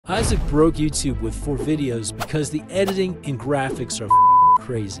Isaac broke YouTube with 4 videos because the editing and graphics are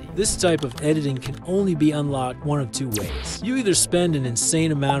crazy. This type of editing can only be unlocked one of 2 ways. You either spend an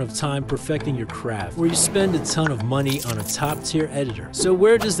insane amount of time perfecting your craft, or you spend a ton of money on a top-tier editor. So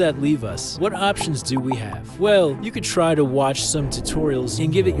where does that leave us? What options do we have? Well, you could try to watch some tutorials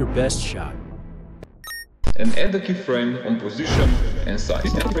and give it your best shot. And add the keyframe on position and size.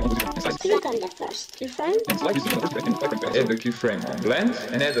 Click on the first keyframe. Add the keyframe on blend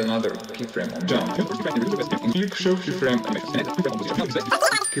and add another keyframe on jump. Click show keyframe.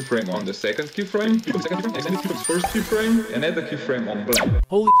 Keyframe on the second keyframe. First keyframe and add the keyframe on blend.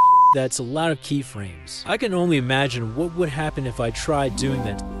 Holy that's a lot of keyframes. I can only imagine what would happen if I tried doing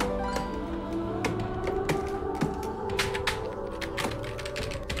that.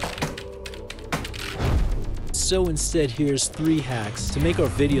 So instead, here's 3 hacks to make our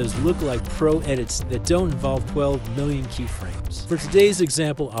videos look like pro edits that don't involve 12 million keyframes. For today's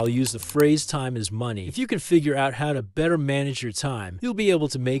example, I'll use the phrase time is money. If you can figure out how to better manage your time, you'll be able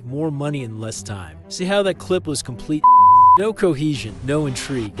to make more money in less time. See how that clip was complete? No cohesion, no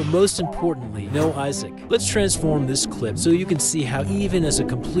intrigue, but most importantly, no Isaac. Let's transform this clip so you can see how even as a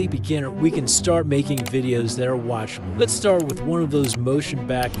complete beginner, we can start making videos that are watchable. Let's start with one of those motion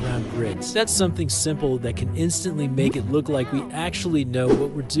background grids. That's something simple that can instantly make it look like we actually know what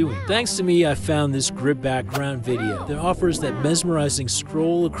we're doing. Thanks to me, I found this grid background video that offers that mesmerizing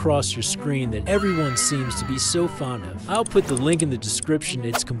scroll across your screen that everyone seems to be so fond of. I'll put the link in the description.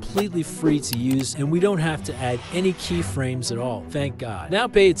 It's completely free to use and we don't have to add any keyframes at all, thank God. Now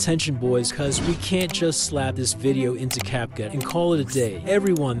pay attention boys, cause we can't just slap this video into CapCut and call it a day.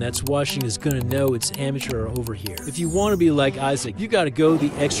 Everyone that's watching is gonna know it's amateur over here. If you want to be like Isaac, you gotta go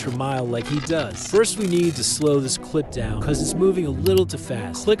the extra mile like he does. First we need to slow this clip down cause it's moving a little too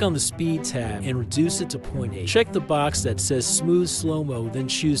fast. Click on the speed tab and reduce it to 0.8. Check the box that says smooth slow-mo, then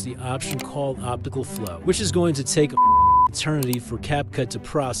choose the option called optical flow, which is going to take a eternity for CapCut to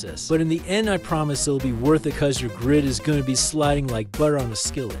process, but in the end I promise it'll be worth it cause your grid is going to be sliding like butter on a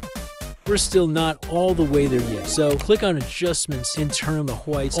skillet. We're still not all the way there yet, so click on adjustments and turn the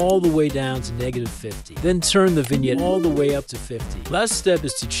whites all the way down to -50. Then turn the vignette all the way up to 50. Last step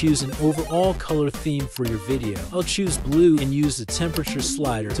is to choose an overall color theme for your video. I'll choose blue and use the temperature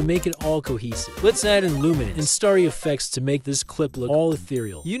slider to make it all cohesive. Let's add in luminance and starry effects to make this clip look all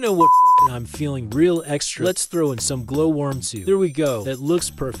ethereal. You know what I'm feeling real extra. Let's throw in some glowworm too. There we go. That looks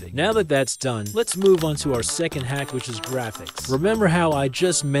perfect. Now that that's done, let's move on to our second hack, which is graphics. Remember how I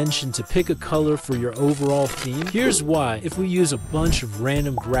just mentioned to pick a color for your overall theme? Here's why. If we use a bunch of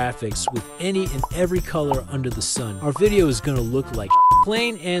random graphics with any and every color under the sun, our video is gonna look like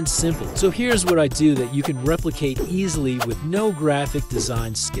plain and simple. So here's what I do that you can replicate easily with no graphic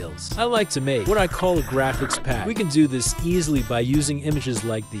design skills. I like to make what I call a graphics pack. We can do this easily by using images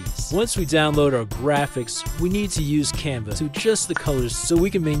like these. Once we download our graphics, we need to use Canva to adjust the colors so we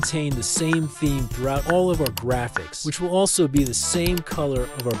can maintain the same theme throughout all of our graphics, which will also be the same color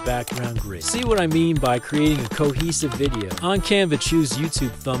of our background grid. See what I mean by creating a cohesive video? On Canva, choose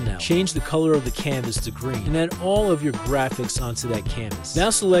YouTube thumbnail. Change the color of the canvas to green and add all of your graphics onto that canvas. Now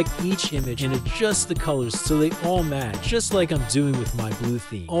select each image and adjust the colors so they all match, just like I'm doing with my blue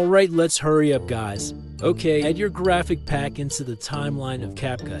theme. Alright, let's hurry up guys. Okay, add your graphic pack into the timeline of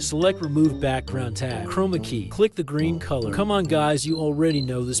CapCut. Select Remove Background tab, Chroma key, click the green color. Come on guys, you already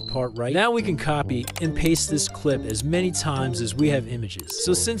know this part, right? Now we can copy and paste this clip as many times as we have images.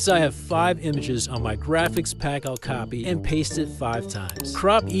 So since I have 5 images on my graphics pack, I'll copy and paste it 5 times.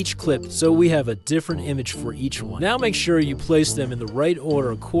 Crop each clip so we have a different image for each one. Now make sure you place them in the right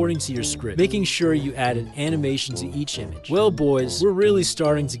order according to your script, making sure you add an animation to each image. Well boys, we're really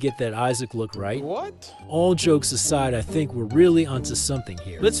starting to get that Isaac look, right? What? All jokes aside, I think we're really onto something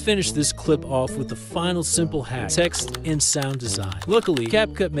here. Let's finish this clip off with the final simple hack, text and sound design. Luckily,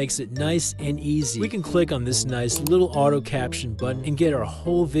 CapCut makes it nice and easy. We can click on this nice little auto caption button and get our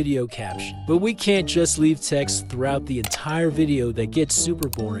whole video caption. But we can't just leave text throughout the entire video. That gets super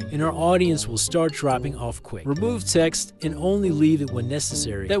boring and our audience will start dropping off quick. Remove text and only leave it when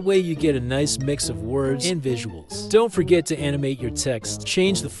necessary. That way you get a nice mix of words and visuals. Don't forget to animate your text,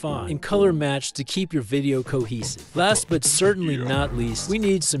 change the font, and color match to keep your video cohesive. Last but certainly not least, we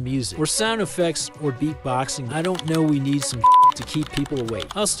need some music or sound effects or beatboxing. I don't know, we need some to keep people awake.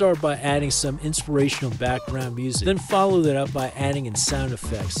 I'll start by adding some inspirational background music, then follow that up by adding in sound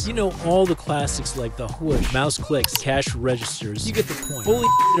effects. You know, all the classics like the whoosh, mouse clicks, cash registers. You get the point. Holy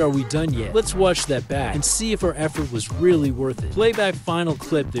shit, are we done yet? Let's watch that back and see if our effort was really worth it. Playback final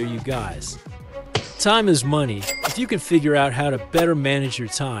clip there you guys. Time is money. If you can figure out how to better manage your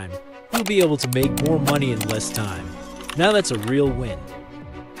time, you'll be able to make more money in less time. Now that's a real win.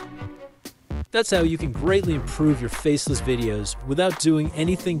 That's how you can greatly improve your faceless videos without doing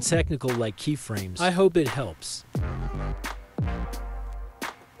anything technical like keyframes. I hope it helps.